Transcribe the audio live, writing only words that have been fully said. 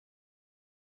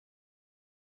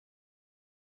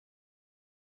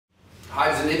Hi,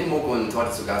 wir sind NEPOMUK und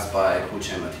heute zu Gast bei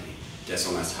CCTV. Der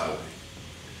Song heißt Highway.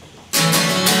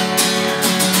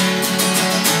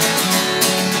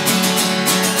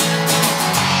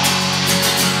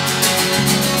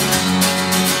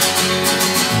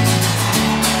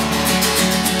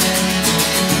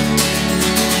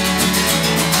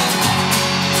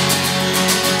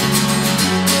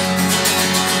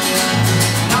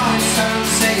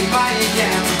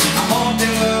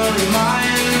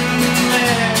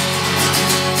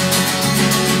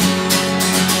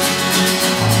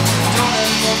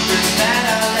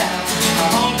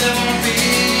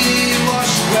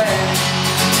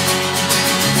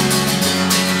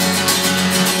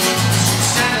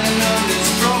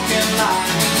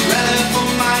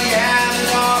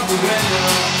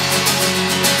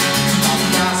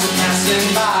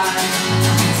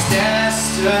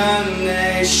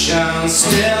 Destination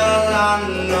still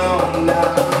unknown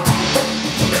now.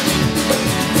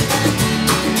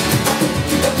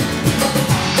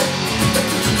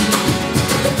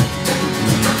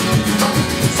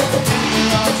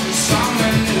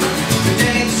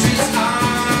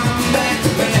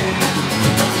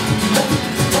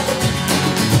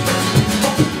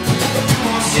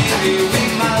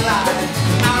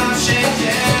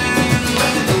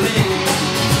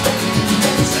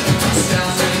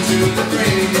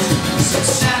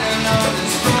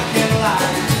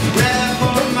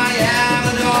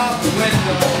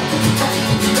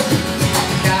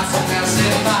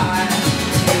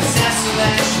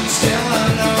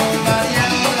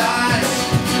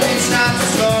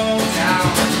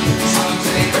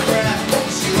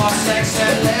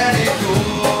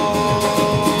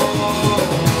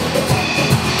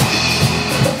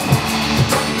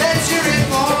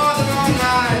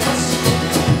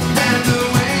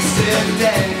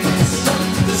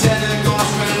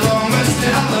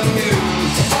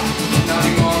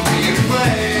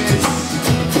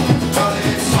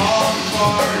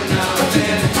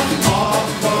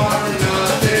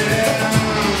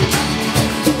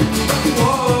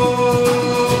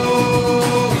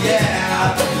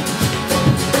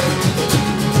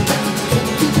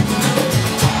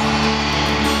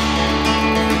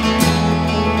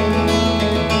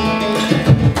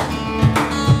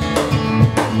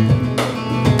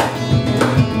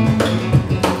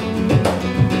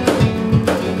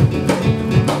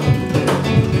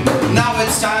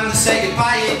 Time to say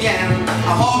goodbye again.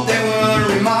 I hope they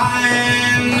will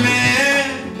remind me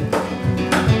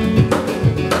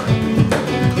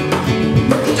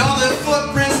all the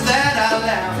footprints that I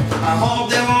left. I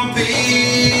hope they won't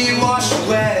be washed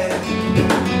away.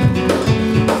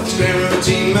 It's been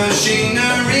routine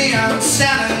machinery. I'm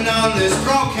standing on this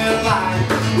broken line.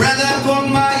 Rather put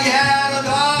my head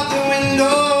out the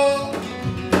window.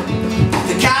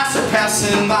 The cars are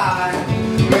passing by.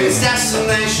 His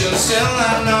destination still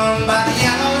unknown by the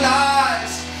yellow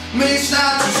lights. Me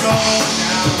start to slow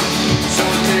down. So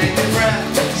take a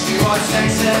breath. See what's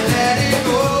next and let it